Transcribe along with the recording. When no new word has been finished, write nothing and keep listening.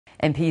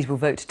MPs will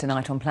vote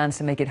tonight on plans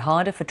to make it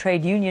harder for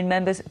trade union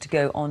members to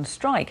go on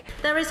strike.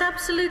 There is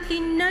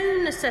absolutely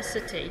no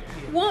necessity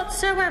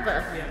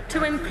whatsoever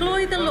to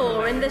employ the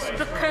law in this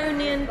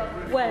draconian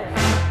way.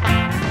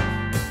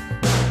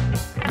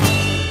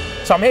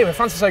 So I'm here with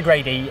Francis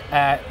O'Grady.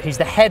 He's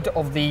the head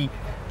of the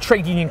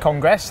Trade Union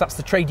Congress. That's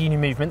the trade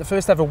union movement, the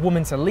first ever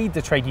woman to lead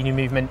the trade union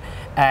movement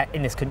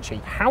in this country.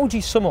 How do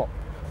you sum up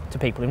to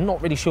people who are not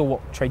really sure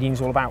what trade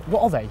unions are all about?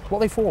 What are they? What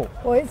are they for?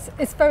 Well,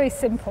 it's very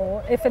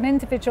simple. If an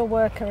individual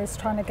worker is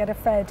trying to get a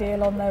fair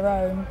deal on their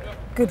own,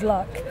 good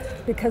luck,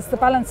 because the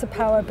balance of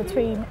power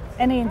between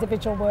any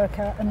individual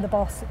worker and the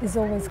boss is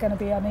always going to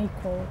be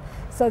unequal.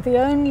 So the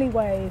only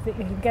way that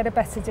you can get a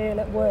better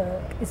deal at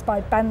work is by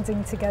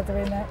banding together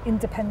in an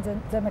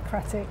independent,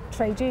 democratic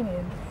trade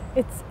union.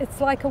 It's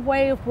like a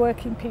way of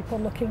working people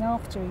looking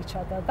after each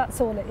other.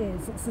 That's all it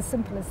is. It's as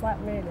simple as that,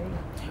 really.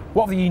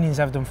 What have the unions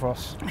ever done for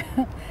us?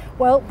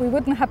 Well, we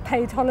wouldn't have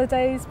paid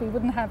holidays, we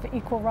wouldn't have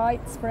equal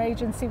rights for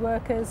agency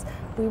workers,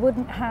 we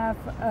wouldn't have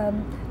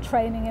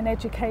training and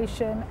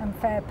education and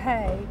fair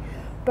pay.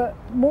 But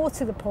more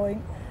to the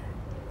point,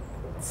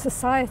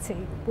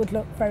 society would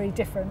look very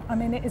different. I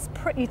mean, it is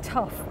pretty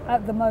tough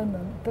at the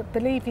moment, but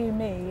believe you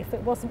me, if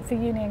it wasn't for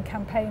union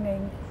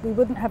campaigning, we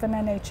wouldn't have an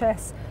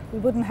NHS, we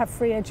wouldn't have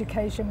free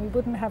education, we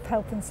wouldn't have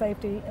health and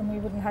safety, and we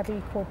wouldn't have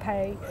equal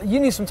pay.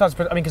 Unions sometimes,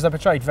 because they're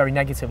portrayed very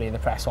negatively in the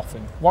press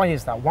often. Why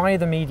is that? Why are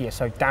the media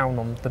so down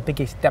on the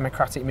biggest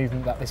democratic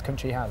movement that this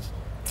country has?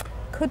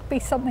 Could be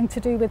something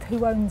to do with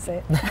who owns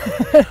it.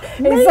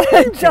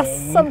 It's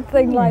just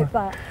something like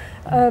that.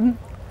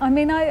 I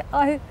mean,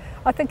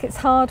 I think it's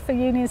hard for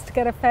unions to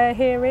get a fair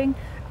hearing,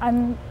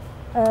 and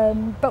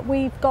but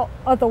we've got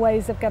other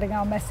ways of getting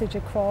our message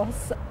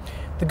across.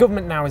 The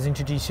government now is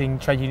introducing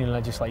trade union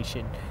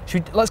legislation.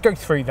 Let's go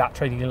through that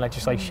trade union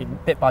legislation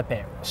bit by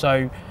bit.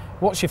 So,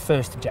 what's your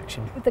first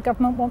objection? The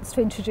government wants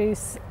to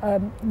introduce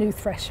new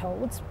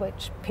thresholds,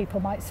 which people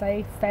might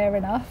say, fair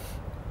enough.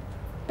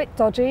 Bit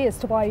dodgy as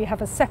to why you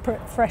have a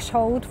separate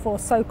threshold for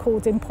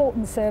so-called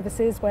important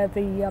services where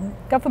the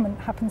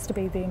government happens to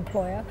be the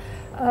employer,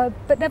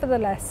 but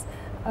nevertheless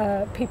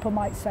people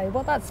might say,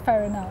 well, that's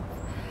fair enough.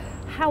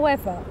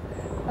 However,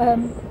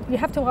 you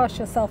have to ask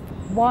yourself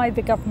why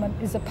the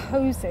government is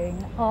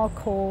opposing our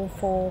call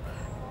for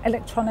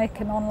electronic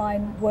and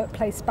online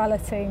workplace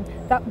balloting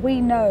that we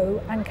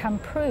know and can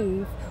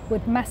prove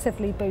would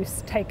massively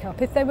boost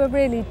take-up. If they were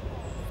really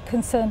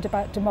concerned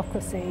about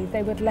democracy,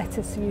 they would let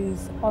us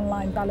use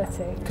online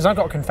balloting. Because I've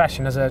got a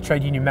confession, as a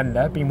trade union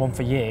member, been one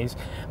for years,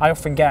 I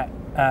often get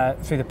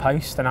through the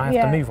post, and I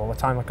have to move all the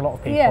time like a lot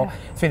of people,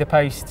 through the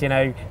post,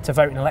 to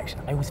vote in an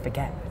election. I always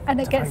forget.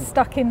 And it gets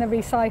stuck in the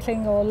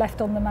recycling or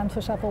left on the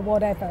mantelshelf or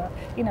whatever.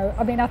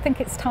 I mean, I think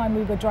it's time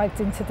we were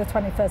dragged into the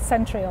 21st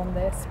century on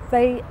this.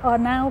 They are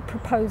now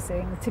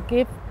proposing to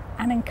give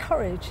and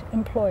encourage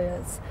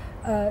employers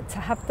to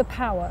have the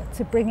power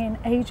to bring in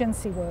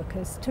agency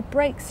workers to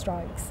break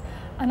strikes.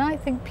 And I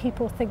think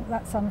people think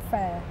that's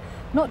unfair,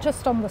 not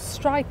just on the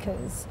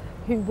strikers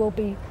who will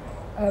be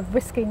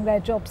risking their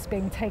jobs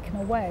being taken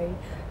away,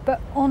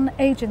 but on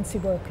agency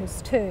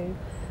workers too.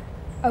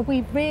 Do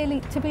we really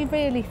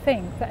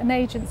think that an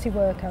agency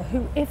worker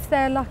who, if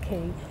they're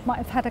lucky, might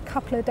have had a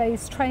couple of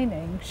days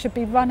training, should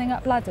be running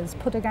up ladders,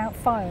 putting out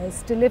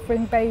fires,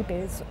 delivering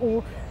babies,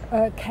 or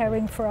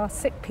caring for our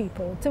sick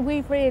people? Do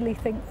we really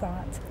think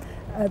that?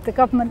 The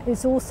government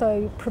is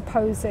also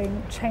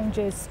proposing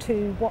changes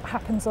to what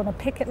happens on a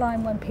picket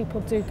line when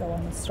people do go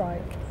on a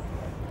strike.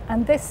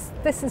 And this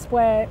is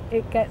where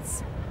it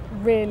gets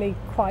really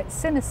quite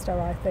sinister,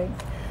 I think.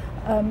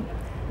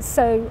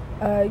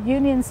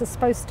 Unions are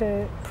supposed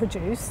to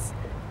produce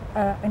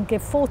and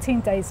give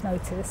 14 days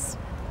notice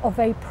of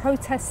a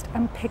protest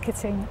and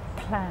picketing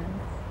plan.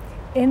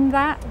 In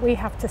that, we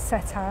have to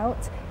set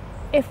out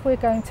if we're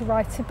going to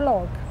write a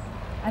blog,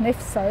 and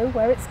if so,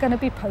 where it's going to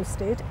be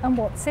posted and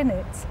what's in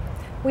it.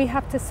 We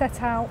have to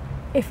set out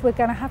if we're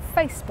going to have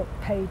Facebook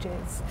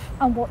pages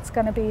and what's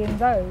going to be in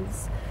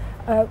those.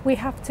 We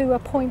have to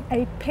appoint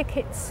a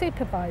picket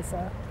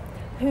supervisor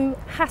who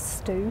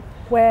has to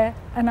wear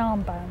an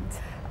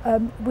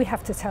armband. We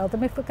have to tell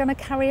them if we're going to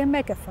carry a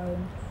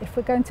megaphone, if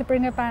we're going to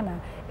bring a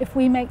banner. If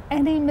we make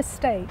any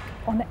mistake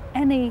on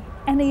any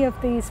of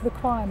these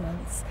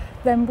requirements,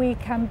 then we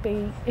can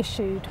be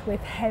issued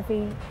with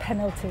heavy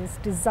penalties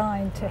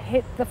designed to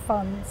hit the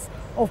funds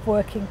of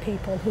working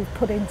people who've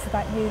put into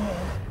that union.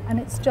 And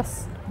it's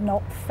just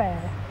not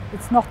fair.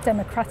 It's not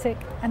democratic,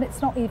 and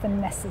it's not even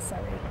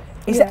necessary.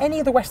 Is there any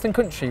other Western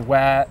country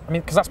where,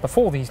 because that's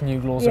before these new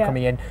laws are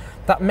coming in,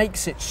 that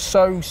makes it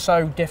so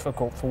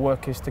difficult for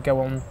workers to go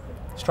on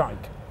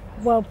strike?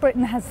 Well,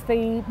 Britain has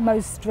the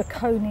most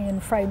draconian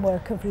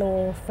framework of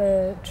law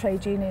for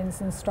trade unions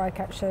and strike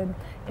action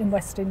in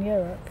Western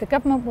Europe. The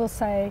government will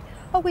say,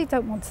 oh, we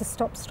don't want to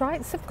stop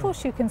strikes. Of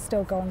course you can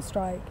still go on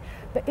strike.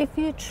 But if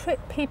you trip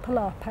people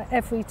up at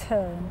every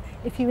turn,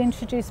 if you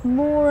introduce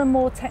more and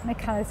more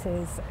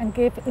technicalities and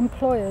give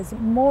employers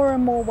more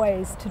and more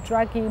ways to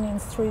drag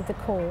unions through the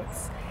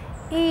courts,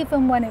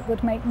 even when it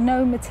would make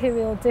no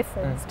material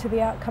difference to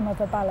the outcome of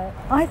a ballot.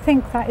 I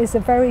think that is a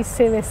very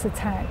serious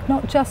attack,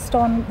 not just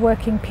on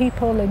working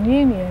people and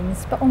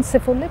unions, but on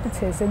civil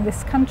liberties in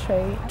this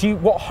country.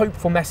 What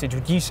hopeful message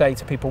would you say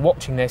to people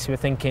watching this who are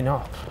thinking,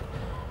 oh,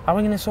 how are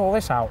we going to sort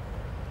this out?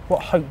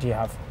 What hope do you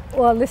have?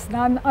 Well, listen,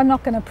 I'm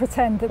not going to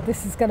pretend that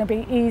this is going to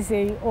be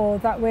easy or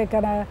that we're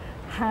going to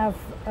have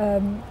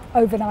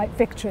overnight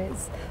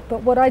victories.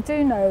 But what I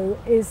do know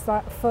is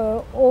that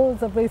for all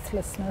the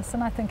ruthlessness,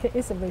 and I think it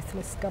is a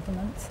ruthless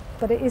government,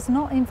 but it is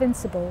not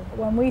invincible.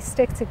 When we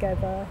stick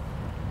together,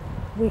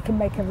 we can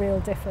make a real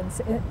difference.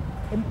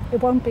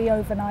 It won't be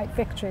overnight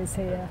victories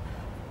here,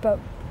 but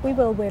we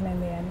will win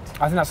in the end.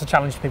 I think that's a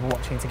challenge to people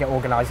watching, to get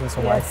organised in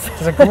some Yes. way.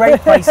 It's a great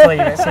place to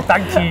leave it, so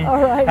thank you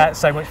All right.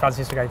 so much,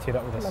 Francis, for going through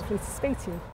that with us. Lovely to speak to you.